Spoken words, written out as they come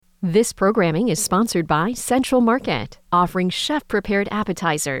This programming is sponsored by Central Market, offering chef-prepared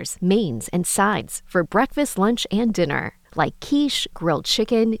appetizers, mains, and sides for breakfast, lunch, and dinner, like quiche, grilled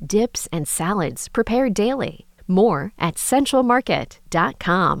chicken, dips, and salads prepared daily. More at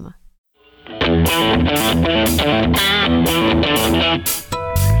centralmarket.com.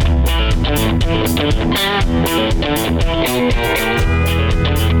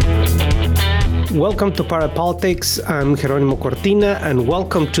 Welcome to Parapolitics. I'm Jeronimo Cortina, and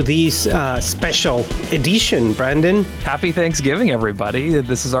welcome to this special edition, Brandon. Happy Thanksgiving, everybody.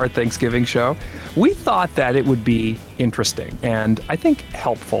 This is our Thanksgiving show. We thought that it would be interesting and I think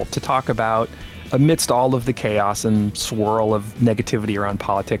helpful to talk about, amidst all of the chaos and swirl of negativity around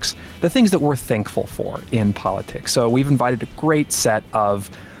politics, the things that we're thankful for in politics. So we've invited a great set of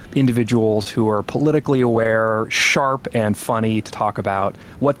individuals who are politically aware, sharp, and funny to talk about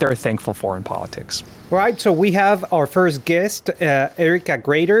what they're thankful for in politics. Right, so we have our first guest, Erica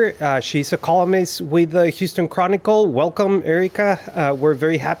Grater. She's a columnist with the Houston Chronicle. Welcome, Erica. We're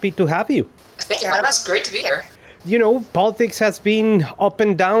very happy to have you. Thank you, Adam. It's great to be here. You know, politics has been up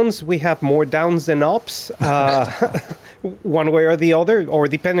and downs. We have more downs than ups, one way or the other, or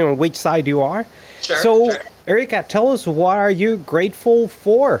depending on which side you are. Sure. Erica, tell us, what are you grateful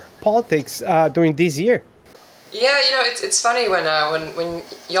for politics during this year? Yeah, you know, it's funny when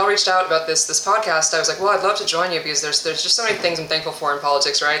y'all reached out about this podcast, I was like, well, I'd love to join you because there's just so many things I'm thankful for in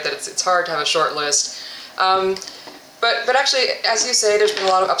politics, right? That it's hard to have a short list. But actually, as you say, there's been a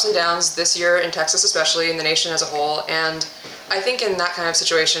lot of ups and downs this year in Texas, especially in the nation as a whole. And I think in that kind of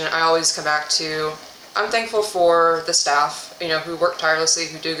situation, I always come back to, I'm thankful for the staff, you know, who work tirelessly,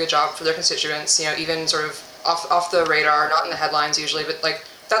 who do a good job for their constituents, you know, even sort of off the radar, not in the headlines usually, but like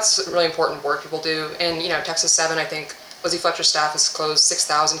that's really important work people do. And, you know, Texas 7, I think, Lizzie Fletcher's staff has closed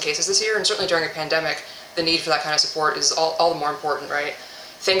 6,000 cases this year. And certainly during a pandemic, the need for that kind of support is all the more important, right?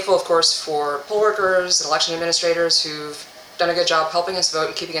 Thankful, of course, for poll workers and election administrators who've done a good job helping us vote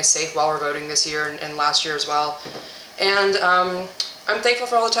and keeping us safe while we're voting this year and last year as well. And I'm thankful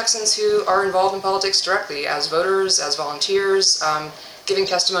for all the Texans who are involved in politics directly, as voters, as volunteers, giving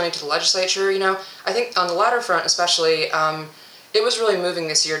testimony to the legislature. You know, I think on the latter front especially, it was really moving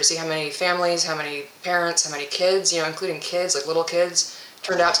this year to see how many families, how many parents, how many kids, you know, including kids, like little kids,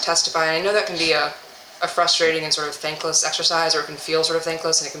 turned out to testify. And I know that can be a frustrating and sort of thankless exercise, or it can feel sort of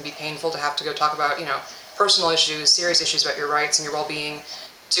thankless, and it can be painful to have to go talk about, you know, personal issues, serious issues about your rights and your well-being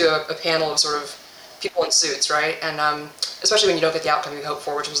to a panel of sort of people in suits, right? And especially when you don't get the outcome you hope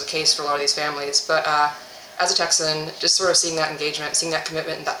for, which was the case for a lot of these families. But as a Texan, just sort of seeing that engagement, seeing that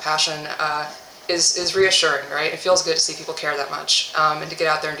commitment and that passion is reassuring, right? It feels good to see people care that much and to get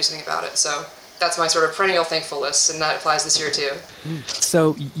out there and do something about it. So that's my sort of perennial thankfulness, and that applies this year too.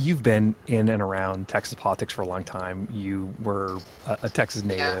 So you've been in and around Texas politics for a long time. You were a Texas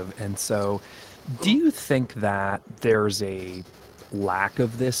native, and so do you think that there's a lack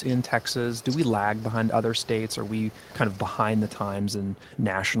of this in Texas? Do we lag behind other states? Are we kind of behind the times in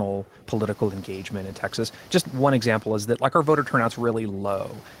national political engagement in Texas? Just one example is that, like, our voter turnout's really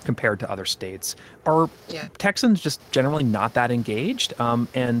low compared to other states. Are Texans just generally not that engaged?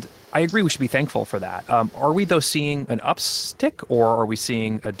 And I agree we should be thankful for that. Are we, though, seeing an uptick, or are we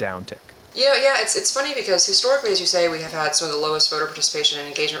seeing a downtick? Yeah, it's funny because historically, as you say, we have had some of the lowest voter participation and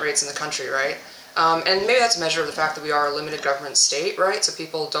engagement rates in the country, right? And maybe that's a measure of the fact that we are a limited government state, right? So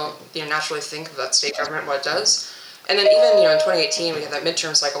people don't, you know, naturally think of that state government, what it does. And then even, you know, in 2018, we had that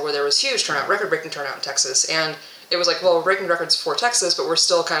midterm cycle where there was huge turnout, record-breaking turnout in Texas. And it was like, well, we're breaking records for Texas, but we're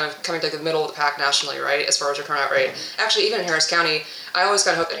still kind of coming to the middle of the pack nationally, right, as far as our turnout rate. Actually, even in Harris County, I always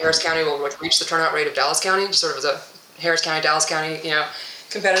kind of hope that Harris County will reach the turnout rate of Dallas County, just sort of as a Harris County, Dallas County, you know,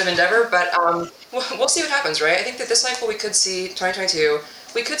 competitive endeavor. But we'll see what happens, right? I think that this cycle we could see, 2022,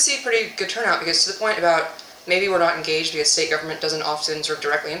 we could see pretty good turnout, because to the point about maybe we're not engaged because state government doesn't often sort of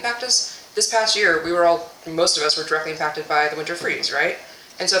directly impact us. This past year, most of us were directly impacted by the winter freeze, right?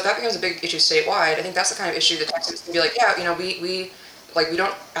 And so if that becomes a big issue statewide, I think that's the kind of issue that Texans can be like, yeah, you know, we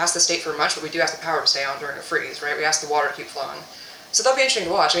don't ask the state for much, but we do ask the power to stay on during a freeze, right? We ask the water to keep flowing. So that'll be interesting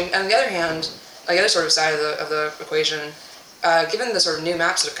to watch. I mean, on the other hand, the other sort of side of the equation, given the sort of new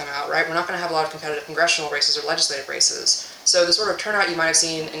maps that have come out, right, we're not going to have a lot of competitive congressional races or legislative races. So the sort of turnout you might have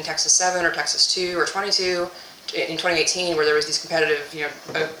seen in Texas 7 or Texas 2 or 22 in 2018, where there was these competitive, you know,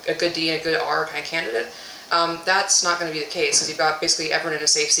 a good D and a good R kind of candidate, that's not going to be the case, because you've got basically everyone in a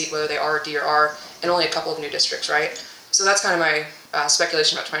safe seat, whether they are D or R, and only a couple of new districts, right? So that's kind of my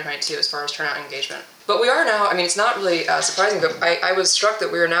speculation about 2022 as far as turnout and engagement. But we are now, I mean, it's not really surprising, but I was struck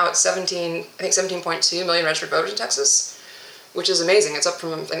that we are now at 17.2 million registered voters in Texas, which is amazing. It's up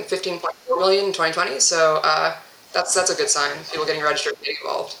from, I think, 15.4 million in 2020. So That's a good sign. People getting registered, getting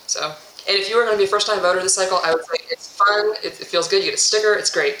involved. So, and if you were going to be a first-time voter this cycle, I would say it's fun. It feels good. You get a sticker. It's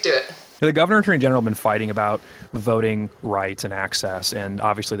great. Do it. The governor and attorney general have been fighting about voting rights and access, and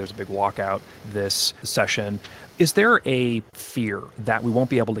obviously there's a big walkout this session. Is there a fear that we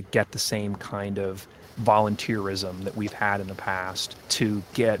won't be able to get the same kind of volunteerism that we've had in the past to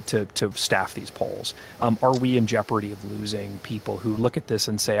get to staff these polls? Are we in jeopardy of losing people who look at this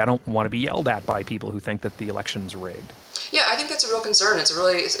and say, I don't want to be yelled at by people who think that the election's rigged? Yeah, I think that's a real concern. It's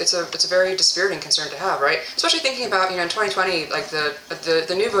a very dispiriting concern to have, right? Especially thinking about, in 2020, like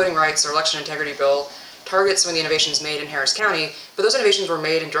the new voting rights or election integrity bill targets some of the innovations made in Harris County, but those innovations were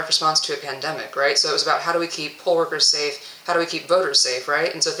made in direct response to a pandemic, right? So it was about how do we keep poll workers safe, how do we keep voters safe,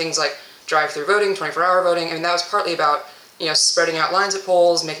 right? And so things like drive-through voting, 24-hour voting, I mean, that was partly about, spreading out lines at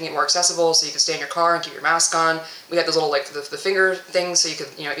polls, making it more accessible so you could stay in your car and keep your mask on. We had those little, the finger things so you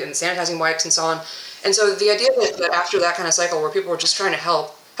could, get the sanitizing wipes and so on. And so the idea that after that kind of cycle where people were just trying to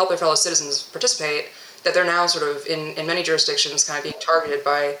help their fellow citizens participate, that they're now sort of in many jurisdictions kind of being targeted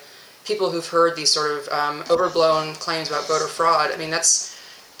by people who've heard these sort of overblown claims about voter fraud. I mean, that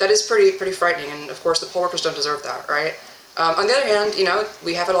is pretty frightening. And of course, the poll workers don't deserve that, right? On the other hand,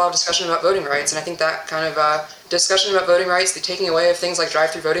 we have had a lot of discussion about voting rights, and I think that kind of discussion about voting rights, the taking away of things like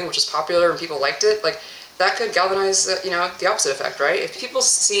drive-through voting, which is popular and people liked it, like that could galvanize, the opposite effect, right? If people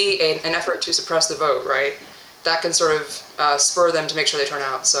see an effort to suppress the vote, right, that can sort of spur them to make sure they turn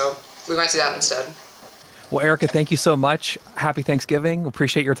out. So we might see that instead. Well, Erica, thank you so much. Happy Thanksgiving.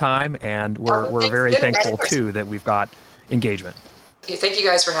 Appreciate your time, and we're very thankful too that we've got engagement. Thank you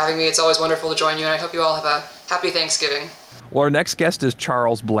guys for having me. It's always wonderful to join you, and I hope you all have a happy Thanksgiving. Well, our next guest is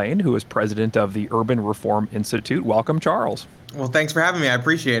Charles Blaine, who is president of the Urban Reform Institute. Welcome, Charles. Well, thanks for having me. I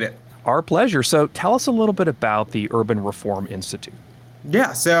appreciate it. Our pleasure. So tell us a little bit about the Urban Reform Institute.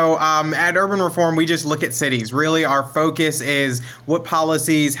 Yeah, so at Urban Reform, we just look at cities. Really, our focus is what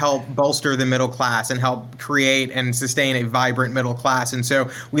policies help bolster the middle class and help create and sustain a vibrant middle class. And so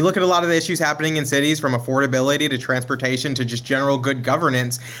we look at a lot of the issues happening in cities, from affordability to transportation to just general good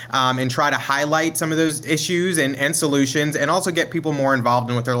governance, and try to highlight some of those issues and solutions, and also get people more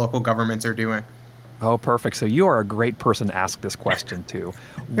involved in what their local governments are doing. Oh, perfect. So you are a great person to ask this question to.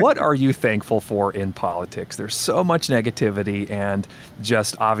 What are you thankful for in politics? There's so much negativity, and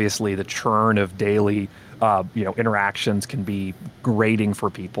just obviously the churn of daily, interactions can be grating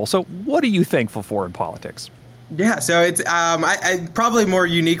for people. So what are you thankful for in politics? Yeah, so it's I probably more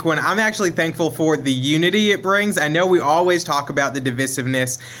unique one. I'm actually thankful for the unity it brings. I know we always talk about the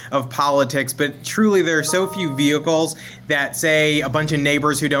divisiveness of politics, but truly there are so few vehicles that, say, a bunch of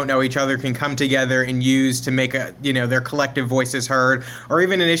neighbors who don't know each other can come together and use to make their collective voices heard. Or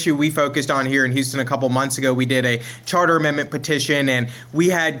even an issue we focused on here in Houston a couple months ago, we did a charter amendment petition, and we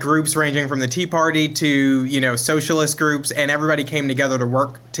had groups ranging from the Tea Party to socialist groups, and everybody came together to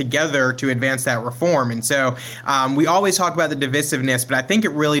work together to advance that reform. And so we always talk about the divisiveness, but I think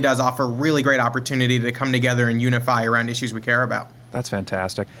it really does offer a really great opportunity to come together and unify around issues we care about. That's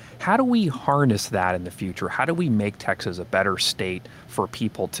fantastic. How do we harness that in the future? How do we make Texas a better state for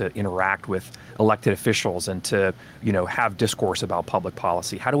people to interact with elected officials and to, have discourse about public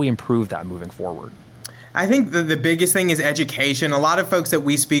policy? How do we improve that moving forward? I think the biggest thing is education. A lot of folks that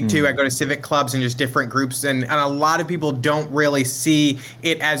we speak to, I go to civic clubs and just different groups, and a lot of people don't really see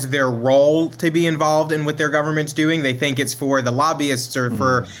it as their role to be involved in what their government's doing. They think it's for the lobbyists or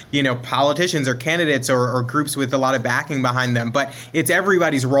for, politicians or candidates or groups with a lot of backing behind them. But it's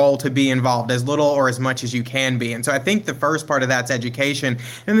everybody's role to be involved, as little or as much as you can be. And so I think the first part of that's education.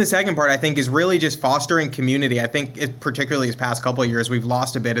 And the second part, I think, is really just fostering community. I think particularly this past couple of years, we've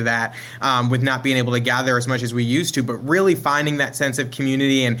lost a bit of that with not being able to gather as much as we used to, but really finding that sense of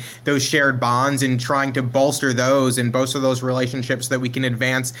community and those shared bonds and trying to bolster those relationships so that we can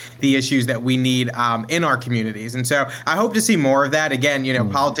advance the issues that we need in our communities. And so I hope to see more of that. Again,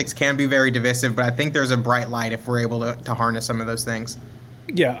 politics can be very divisive, but I think there's a bright light if we're able to harness some of those things.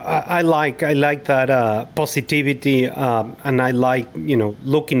 Yeah, I like that positivity, and I like,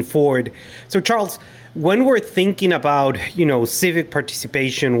 looking forward. So, Charles, when we're thinking about, civic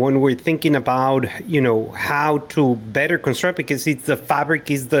participation, when we're thinking about, how to better construct, because it's the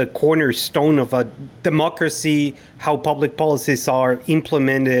fabric, is the cornerstone of a democracy, how public policies are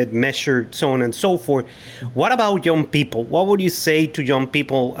implemented, measured, so on and so forth. What about young people? What would you say to young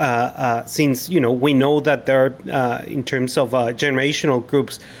people, since, we know that there are, in terms of generational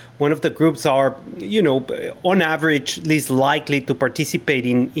groups, one of the groups are, on average, least likely to participate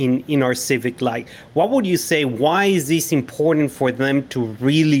in our civic life. What would you say? Why is this important for them to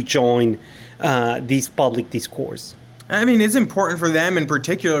really join this public discourse? I mean, it's important for them in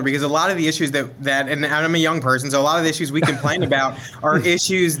particular because a lot of the issues and I'm a young person, so a lot of the issues we complain about are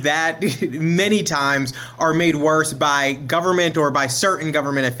issues that many times are made worse by government or by certain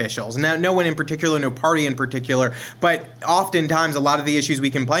government officials. Now, no one in particular, no party in particular, but oftentimes a lot of the issues we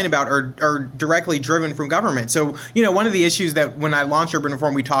complain about are directly driven from government. So, one of the issues that when I launched Urban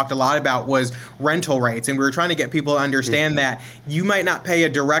Reform, we talked a lot about was rental rates. And we were trying to get people to understand that you might not pay a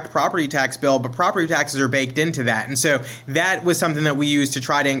direct property tax bill, but property taxes are baked into that. And so that was something that we used to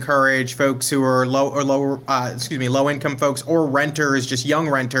try to encourage folks who are low income folks or renters, just young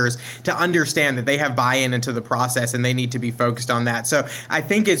renters, to understand that they have buy-in into the process and they need to be focused on that. So I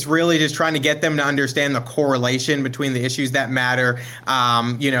think it's really just trying to get them to understand the correlation between the issues that matter.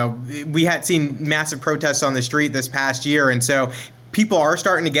 We had seen massive protests on the street this past year, and so people are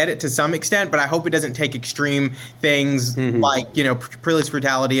starting to get it to some extent, but I hope it doesn't take extreme things like, police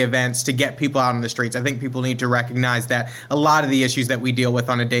brutality events to get people out on the streets. I think people need to recognize that a lot of the issues that we deal with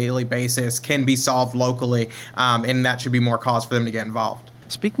on a daily basis can be solved locally, and that should be more cause for them to get involved.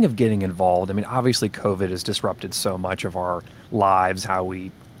 Speaking of getting involved, I mean, obviously COVID has disrupted so much of our lives, how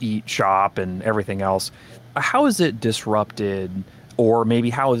we eat, shop, and everything else. How has it disrupted, or maybe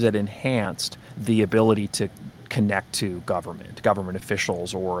how has it enhanced the ability to connect to government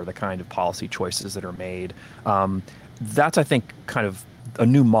officials, or the kind of policy choices that are made? That's, I think, kind of a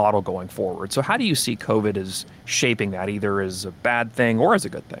new model going forward. So how do you see COVID as shaping that, either as a bad thing or as a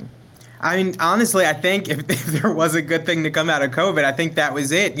good thing? I mean, honestly, I think if there was a good thing to come out of COVID, I think that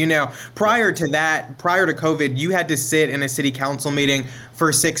was it. Prior to COVID, you had to sit in a city council meeting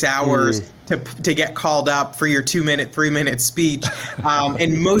for 6 hours to get called up for your 2-minute, 3-minute speech.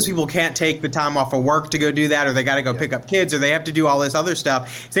 And most people can't take the time off of work to go do that, or they got to go pick up kids, or they have to do all this other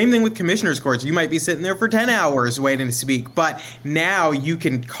stuff. Same thing with commissioners' courts. You might be sitting there for 10 hours waiting to speak. But now you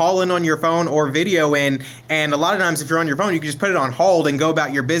can call in on your phone or video in. And a lot of times if you're on your phone, you can just put it on hold and go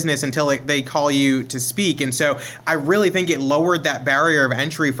about your business until they call you to speak. And so I really think it lowered that barrier of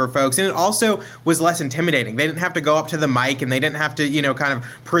entry for folks. And it also was less intimidating. They didn't have to go up to the mic, and they didn't have to, kind of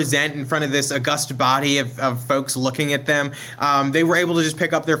present in front of this august body of folks looking at them. They were able to just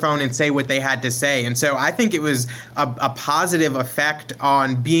pick up their phone and say what they had to say. And so I think it was a positive effect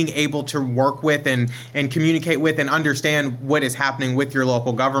on being able to work with and communicate with and understand what is happening with your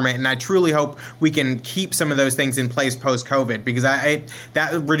local government. And I truly hope we can keep some of those things in place post-COVID, because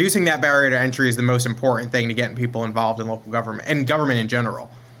that reducing that barrier to entry is the most important thing to getting people involved in local government and government in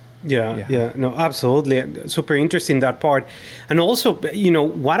general. Yeah, no, absolutely. Super interesting, that part. And also,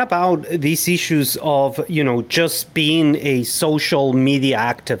 what about these issues of, just being a social media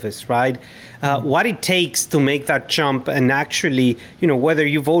activist, right? What it takes to make that jump, and actually, whether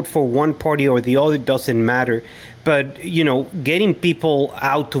you vote for one party or the other doesn't matter, but, getting people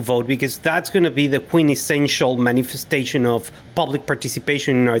out to vote, because that's going to be the quintessential manifestation of public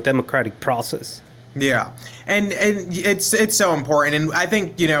participation in our democratic process. Yeah, and it's so important, and I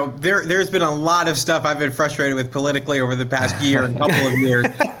think there's been a lot of stuff I've been frustrated with politically over the past year and couple of years.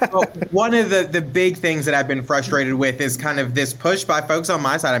 But one of the big things that I've been frustrated with is kind of this push by folks on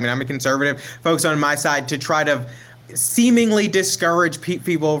my side. I mean, I'm a conservative, folks on my side, to try to seemingly discourage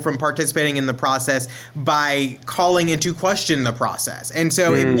people from participating in the process by calling into question the process. And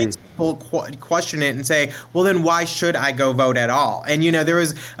so it makes people question it and say, well, then why should I go vote at all? And, there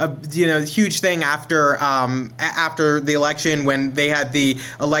was a huge thing after the election, when they had the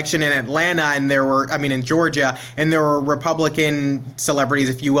election in Atlanta, and in Georgia, and there were Republican celebrities,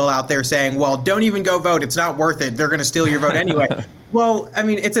 if you will, out there saying, well, don't even go vote. It's not worth it. They're going to steal your vote anyway. Well, I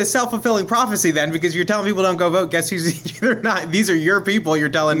mean, it's a self-fulfilling prophecy then, because you're telling people don't go vote. Guess who's these are your people you're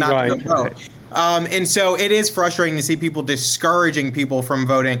telling not to go vote. And so it is frustrating to see people discouraging people from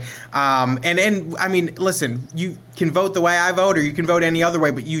voting. And I mean, listen, you can vote the way I vote, or you can vote any other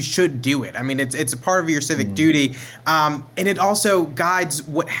way, but you should do it. I mean, it's a part of your civic duty. And it also guides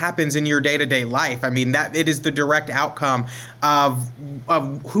what happens in your day-to-day life. I mean, that it is the direct outcome of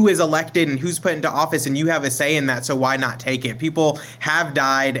who is elected and who's put into office, and you have a say in that. So why not take it? People have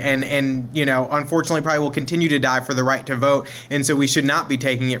died and unfortunately probably will continue to die for the right to vote. And so we should not be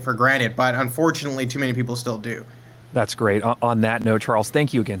taking it for granted. But unfortunately, too many people still do. That's great. On that note, Charles,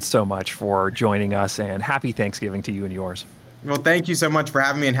 thank you again so much for joining us, and happy Thanksgiving to you and yours. Well, thank you so much for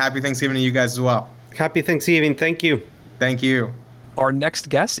having me, and happy Thanksgiving to you guys as well. Happy Thanksgiving. Thank you. Thank you. Our next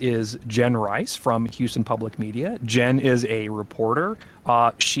guest is Jen Rice from Houston Public Media. Jen is a reporter.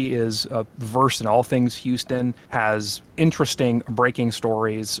 She is versed in all things Houston, has interesting breaking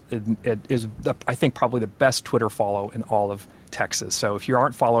stories. It is, I think, probably the best Twitter follow in all of Texas. So if you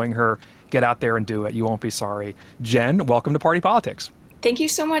aren't following her, get out there and do it. You won't be sorry. Jen, welcome to Party Politics. Thank you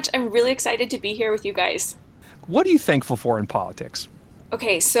so much. I'm really excited to be here with you guys. What are you thankful for in politics?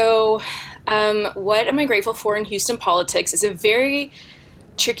 Okay, so what am I grateful for in Houston politics is a very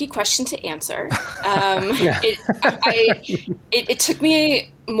tricky question to answer. It took me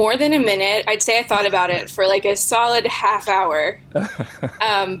more than a minute. I'd say I thought about it for like a solid half hour.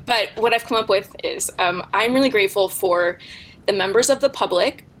 But what I've come up with is I'm really grateful for the members of the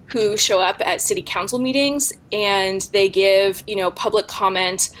public who show up at city council meetings and they give, public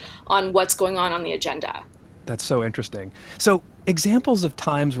comment on what's going on the agenda. That's so interesting. So examples of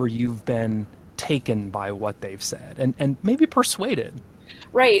times where you've been taken by what they've said and maybe persuaded.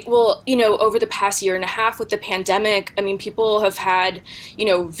 Right. Well, over the past year and a half with the pandemic, I mean, people have had,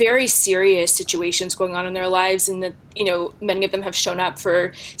 very serious situations going on in their lives. And many of them have shown up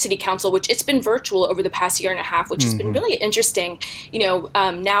for city council, which it's been virtual over the past year and a half, which has been really interesting.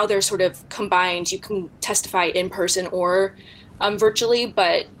 Now they're sort of combined. You can testify in person or virtually,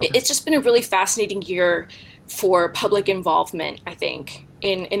 but it's just been a really fascinating year for public involvement, I think,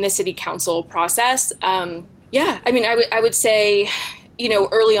 in the city council process. I mean, I would say,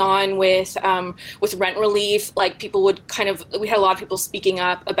 early on with rent relief, like people would we had a lot of people speaking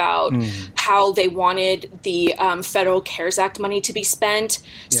up about how they wanted the federal CARES Act money to be spent.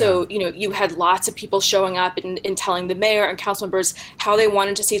 Yeah. So, you had lots of people showing up and telling the mayor and council members how they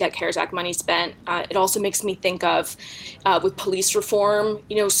wanted to see that CARES Act money spent. It also makes me think of with police reform,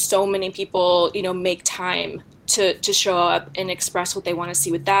 so many people, make time to show up and express what they want to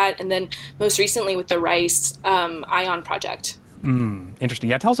see with that. And then most recently with the Rice Ion project. Interesting.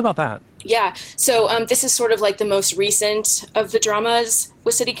 Yeah, tell us about that. Yeah. So this is sort of like the most recent of the dramas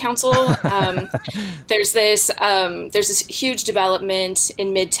with City Council. There's this huge development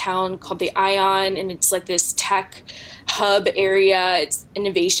in Midtown called the Ion, and it's like this tech hub area. It's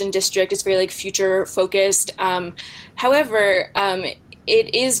innovation district. It's very like future focused. However,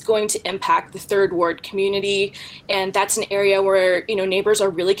 it is going to impact the Third Ward community, and that's an area where neighbors are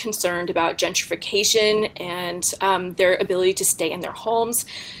really concerned about gentrification and their ability to stay in their homes.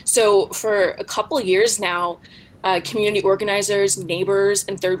 So for a couple of years now, community organizers, neighbors,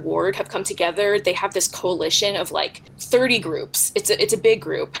 and Third Ward have come together. They have this coalition of like 30 groups. It's a big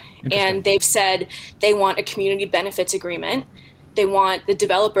group, and they've said they want a community benefits agreement. They want the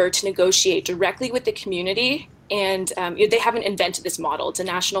developer to negotiate directly with the community. And they haven't invented this model. It's a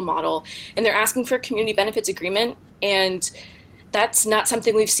national model. And they're asking for a community benefits agreement. And that's not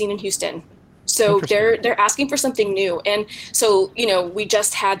something we've seen in Houston. So they're asking for something new. And so, we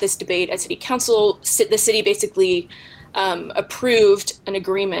just had this debate at City Council. The city basically approved an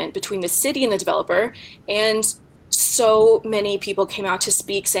agreement between the city and the developer. And so many people came out to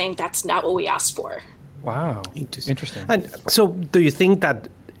speak saying that's not what we asked for. Wow. Interesting. And so do you think that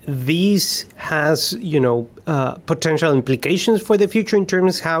this has, potential implications for the future in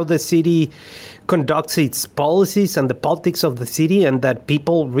terms of how the city conducts its policies and the politics of the city, and that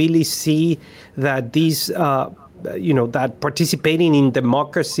people really see that these, that participating in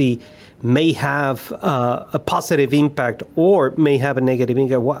democracy may have a positive impact or may have a negative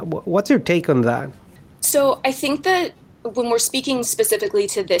impact? What's your take on that? So I think that when we're speaking specifically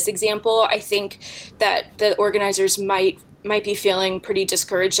to this example, I think that the organizers might be feeling pretty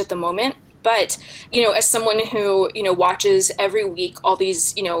discouraged at the moment. But, as someone who, watches every week all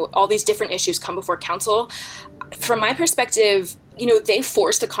these different issues come before council, from my perspective, they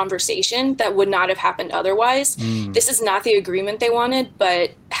forced a conversation that would not have happened otherwise. This is not the agreement they wanted,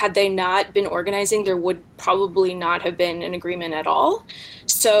 but had they not been organizing, there would probably not have been an agreement at all.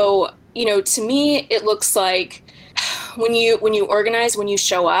 So, to me, it looks like when you organize, when you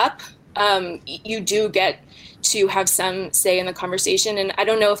show up, you do get to have some say in the conversation. And I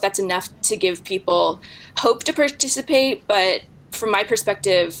don't know if that's enough to give people hope to participate, but from my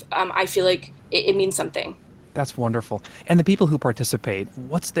perspective, I feel like it means something. That's wonderful. And the people who participate,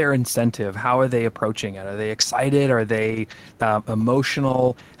 what's their incentive? How are they approaching it? Are they excited? Are they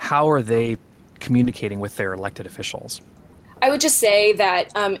emotional? How are they communicating with their elected officials? I would just say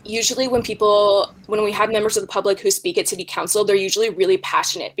that usually when we have members of the public who speak at City Council, they're usually really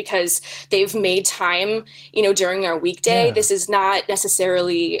passionate because they've made time, during their weekday. Yeah. This is not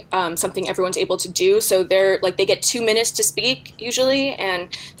necessarily something everyone's able to do. So they get 2 minutes to speak usually,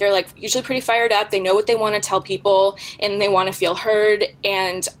 and they're usually pretty fired up. They know what they want to tell people and they want to feel heard.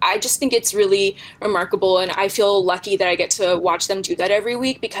 And I just think it's really remarkable. And I feel lucky that I get to watch them do that every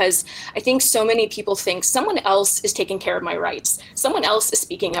week, because I think so many people think someone else is taking care of my rights. Someone else is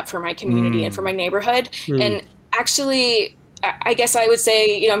speaking up for my community and for my neighborhood. And actually, I guess I would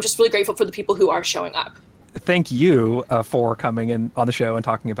say, I'm just really grateful for the people who are showing up. Thank you for coming in on the show and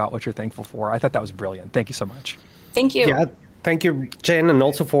talking about what you're thankful for. I thought that was brilliant. Thank you so much. Thank you. Yeah, Thank you, Jen, and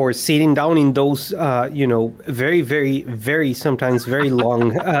also for sitting down in those, very, very, very, sometimes very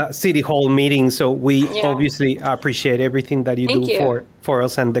long city hall meetings. So we obviously appreciate everything that you do for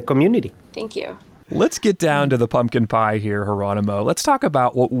us and the community. Thank you. Let's get down to the pumpkin pie here, Geronimo. Let's talk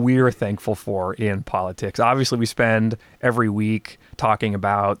about what we're thankful for in politics. Obviously, we spend every week talking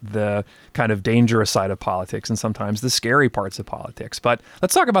about the kind of dangerous side of politics and sometimes the scary parts of politics. But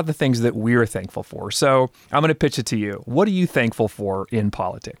let's talk about the things that we're thankful for. So I'm going to pitch it to you. What are you thankful for in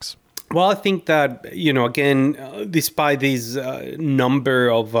politics? Well, I think that, again, despite this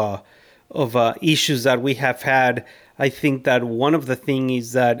number of issues that we have had, I think that one of the things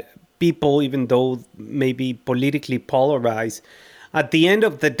is that people, even though maybe politically polarized, at the end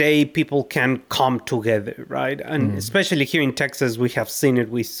of the day, people can come together, right? And especially here in Texas, we have seen it.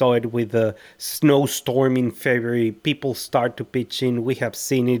 We saw it with the snowstorm in February. People start to pitch in. We have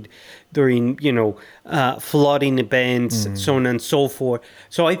seen it during, flooding events, so on and so forth.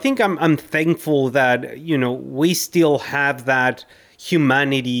 So I think I'm thankful that, we still have that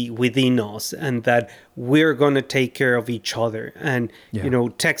humanity within us and that we're going to take care of each other. And,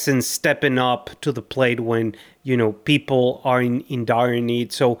 Texans stepping up to the plate when, people are in dire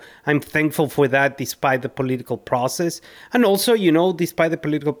need. So I'm thankful for that despite the political process. And also, despite the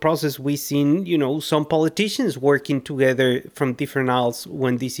political process, we've seen, some politicians working together from different aisles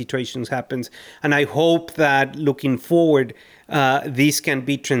when these situations happens. And I hope that looking forward, this can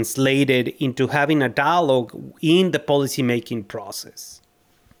be translated into having a dialogue in the policymaking process.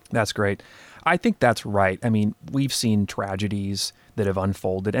 That's great. I think that's right. I mean, we've seen tragedies that have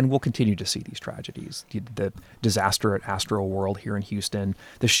unfolded, and we'll continue to see these tragedies. The disaster at Astroworld here in Houston,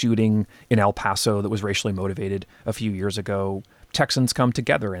 the shooting in El Paso that was racially motivated a few years ago. Texans come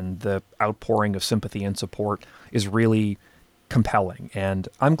together, and the outpouring of sympathy and support is really compelling. And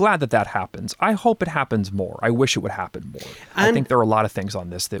I'm glad that happens. I hope it happens more. I wish it would happen more. I think there are a lot of things on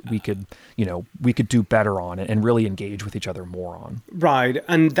this that we could do better on and really engage with each other more on. Right.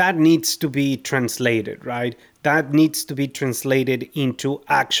 And that needs to be translated, right? That needs to be translated into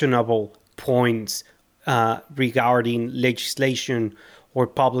actionable points regarding legislation or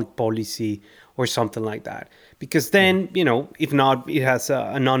public policy or something like that. Because then, if not, it has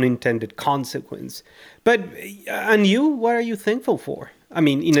an unintended consequence. But, and you, what are you thankful for? I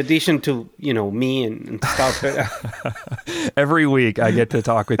mean, in addition to, me and stuff. Every week I get to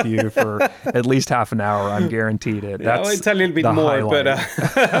talk with you for at least half an hour. I'm guaranteed it. That's it's a little bit more, highlight.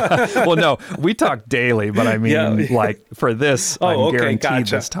 But... Well, no, we talk daily, but I mean, like for this, I'm guaranteed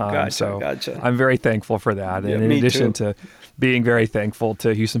this time. Gotcha. I'm very thankful for that. And in addition to being very thankful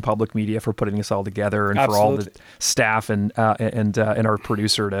to Houston Public Media for putting this all together and for all the staff and our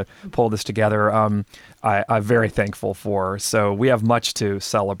producer to pull this together. I'm very thankful for. So we have much to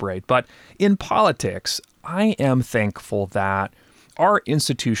celebrate. But in politics, I am thankful that our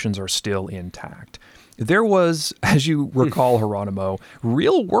institutions are still intact. There was, as you recall, Geronimo,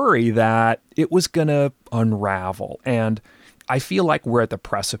 real worry that it was going to unravel. And I feel like we're at the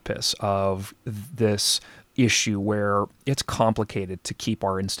precipice of this issue where it's complicated to keep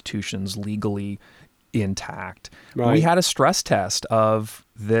our institutions legally intact. Right. We had a stress test of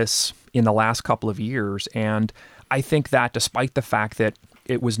this in the last couple of years, and I think that despite the fact that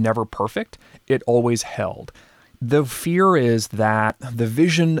it was never perfect, it always held. The fear is that the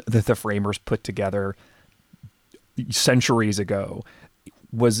vision that the framers put together centuries ago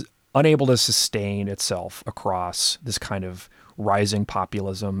was unable to sustain itself across this kind of rising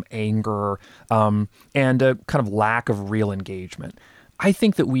populism, anger, and a kind of lack of real engagement. I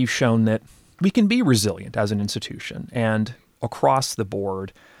think that we've shown that we can be resilient as an institution, and across the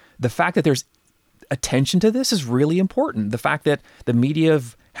board, the fact that there's attention to this is really important. The fact that the media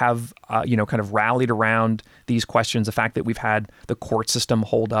have kind of rallied around these questions, the fact that we've had the court system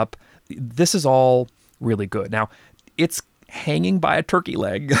hold up, this is all really good. Now, it's hanging by a turkey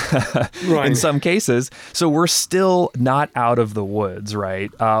leg in some cases. So we're still not out of the woods,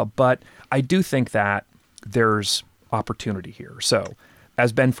 right? But I do think that there's opportunity here. So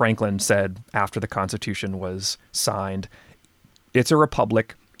as Ben Franklin said after the Constitution was signed, it's a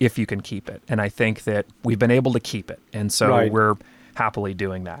republic if you can keep it. And I think that we've been able to keep it. And so we're happily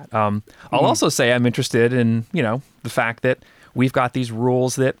doing that. I'll also say I'm interested in, the fact that we've got these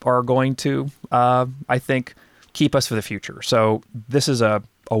rules that are going to, I think, keep us for the future. So this is a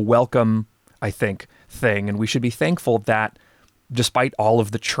welcome, I think, thing. And we should be thankful that despite all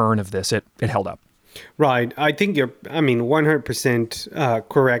of the churn of this, it held up. Right. I think you're, 100%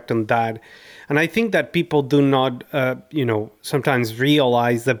 correct on that. And I think that people do not, sometimes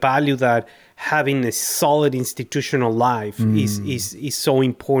realize the value that having a solid institutional life is so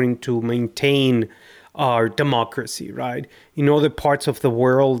important to maintain our democracy, right? In other parts of the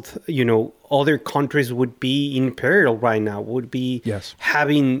world, other countries would be in peril right now, would be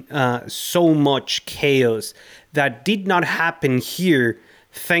having so much chaos that did not happen here,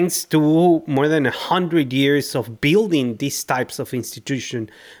 thanks to more than 100 years of building these types of institutions,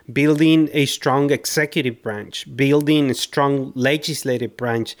 building a strong executive branch, building a strong legislative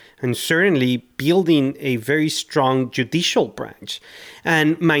branch, and certainly building a very strong judicial branch,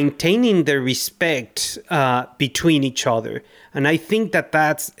 and maintaining the respect between each other. And I think that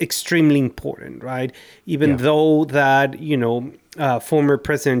that's extremely important, right? Even though that, former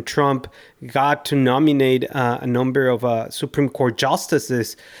President Trump got to nominate a number of Supreme Court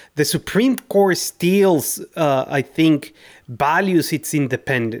justices, the Supreme Court still, I think, values its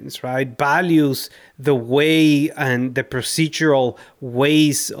independence, right? Values the way and the procedural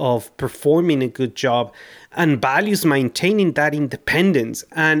ways of performing a good job, and values maintaining that independence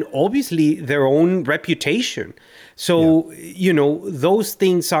and obviously their own reputation. So, those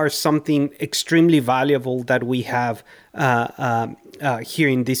things are something extremely valuable that we have here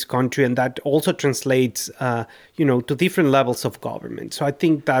in this country, and that also translates, to different levels of government. So I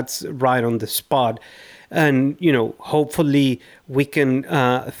think that's right on the spot. And, hopefully we can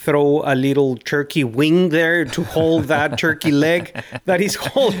throw a little turkey wing there to hold that turkey leg that is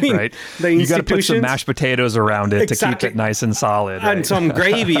holding the institutions. You got to put some mashed potatoes around it to keep it nice and solid. And some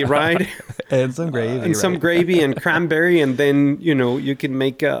gravy, right? And some gravy. And some gravy and cranberry. And then, you can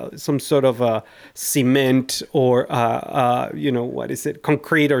make some sort of a cement or,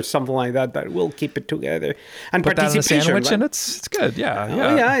 concrete or something like that will keep it together. And put that in a sandwich, right? And it's good.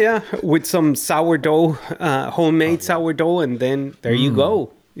 Yeah. With some sourdough, homemade sourdough, and then there you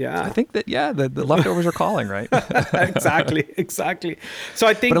go. Yeah. I think that, the leftovers are calling, right? Exactly. So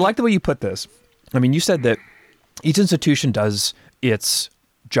I think... But I like the way you put this. I mean, you said that each institution does its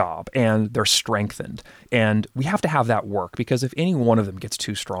job and they're strengthened. And we have to have that work, because if any one of them gets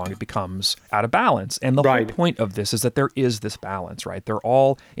too strong, it becomes out of balance. And the whole point of this is that there is this balance, right? They're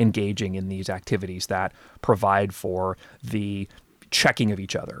all engaging in these activities that provide for the checking of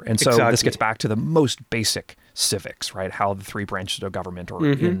each other. And so this gets back to the most basic civics, right? How the three branches of government are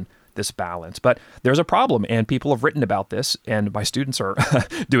in this balance. But there's a problem, and people have written about this, and my students are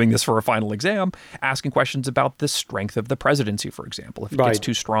doing this for a final exam, asking questions about the strength of the presidency, for example. If it gets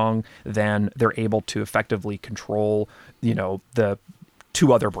too strong, then they're able to effectively control, the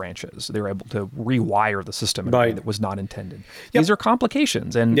two other branches. They're able to rewire the system in a way that was not intended. These are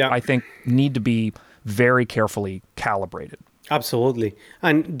complications, and I think need to be very carefully calibrated. Absolutely.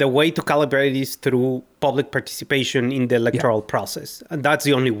 And the way to calibrate is through public participation in the electoral process. And that's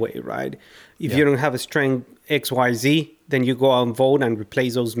the only way, right? If you don't have a strength X, Y, Z, then you go out and vote and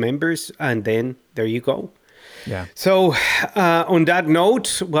replace those members. And then there you go. Yeah. So on that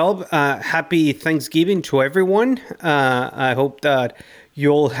note, happy Thanksgiving to everyone. I hope that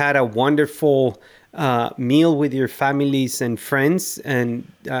you all had a wonderful meal with your families and friends, and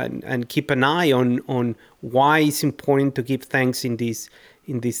keep an eye on why it's important to give thanks in this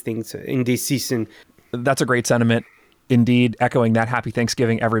season. That's a great sentiment. Indeed, echoing that. Happy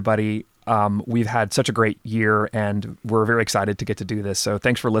Thanksgiving, everybody. We've had such a great year, and we're very excited to get to do this. So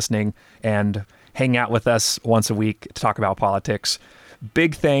thanks for listening and hanging out with us once a week to talk about politics.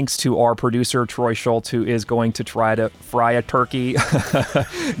 Big thanks to our producer, Troy Schultz, who is going to try to fry a turkey.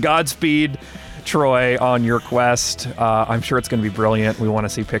 Godspeed, Troy, on your quest. I'm sure it's going to be brilliant. We want to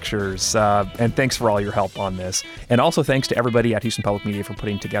see pictures. And thanks for all your help on this. And also thanks to everybody at Houston Public Media for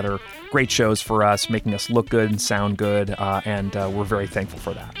putting together great shows for us, making us look good and sound good. And we're very thankful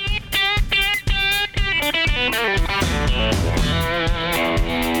for that.